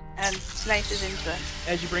gone!" and slices into it.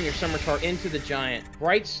 As you bring your scimitar into the giant,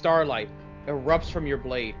 bright starlight erupts from your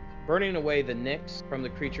blade, burning away the nicks from the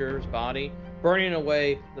creature's body, burning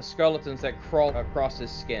away the skeletons that crawl across his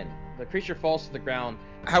skin. The creature falls to the ground.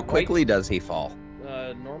 How quickly does he fall?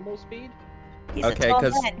 Normal speed? He's Okay, a tall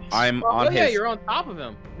 'cause man. I'm Oh on yeah, his. you're on top of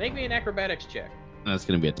him. Make me an acrobatics check. That's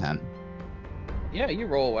gonna be a 10. Yeah, you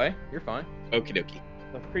roll away. You're fine. Okie dokie.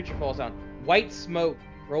 The creature falls down. White smoke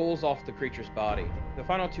rolls off the creature's body. The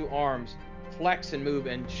final 2 arms flex and move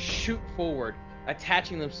and shoot forward,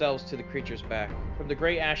 attaching themselves to the creature's back. From the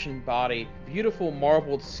gray ashen body, beautiful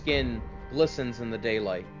marbled skin glistens in the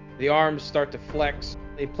daylight. The arms start to flex.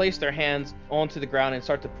 They place their hands onto the ground and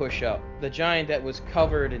start to push up. The giant that was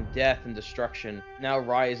covered in death and destruction now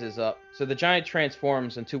rises up. So the giant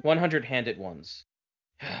transforms into 100-handed ones.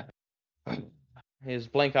 His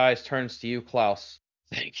blank eyes turns to you, Klaus.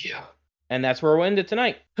 Thank you. And that's where we'll end it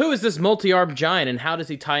tonight. Who is this multi-armed giant, and how does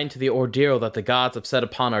he tie into the ordeal that the gods have set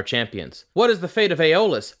upon our champions? What is the fate of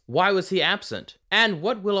Aeolus? Why was he absent? And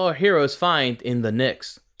what will our heroes find in the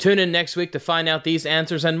Nyx? Tune in next week to find out these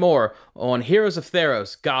answers and more on Heroes of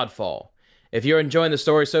Theros, Godfall. If you're enjoying the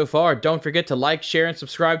story so far, don't forget to like, share, and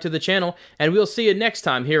subscribe to the channel, and we'll see you next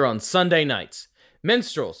time here on Sunday Nights.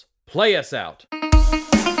 Minstrels, play us out.